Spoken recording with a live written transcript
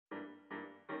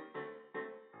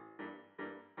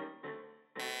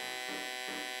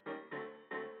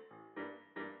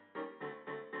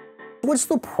What's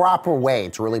the proper way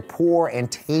to really pour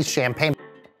and taste champagne?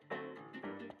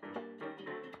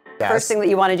 First thing that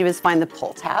you want to do is find the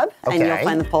pull tab, and you'll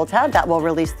find the pull tab that will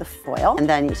release the foil, and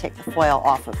then you take the foil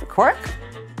off of the cork.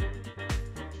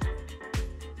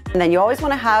 And then you always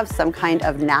want to have some kind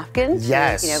of napkin.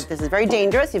 Yes. You know, this is very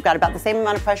dangerous. You've got about the same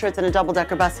amount of pressure as in a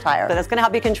double-decker bus tire. So that's going to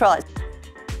help you control it.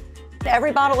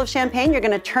 Every bottle of champagne, you're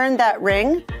going to turn that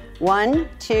ring 1,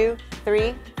 2,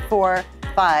 3, 4,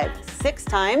 5, 6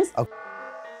 times.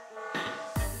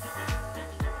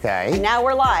 Okay. And now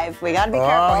we're live. We got to be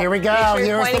careful. Oh, here we go. Make sure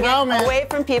you're Here's the pointing moment. it away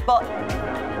from people.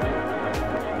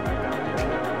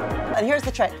 And here's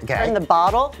the trick. Turn the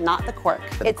bottle, not the cork.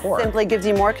 It simply gives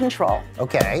you more control.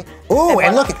 Okay. Ooh,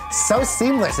 and look, so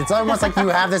seamless. It's almost like you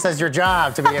have this as your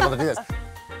job to be able to do this.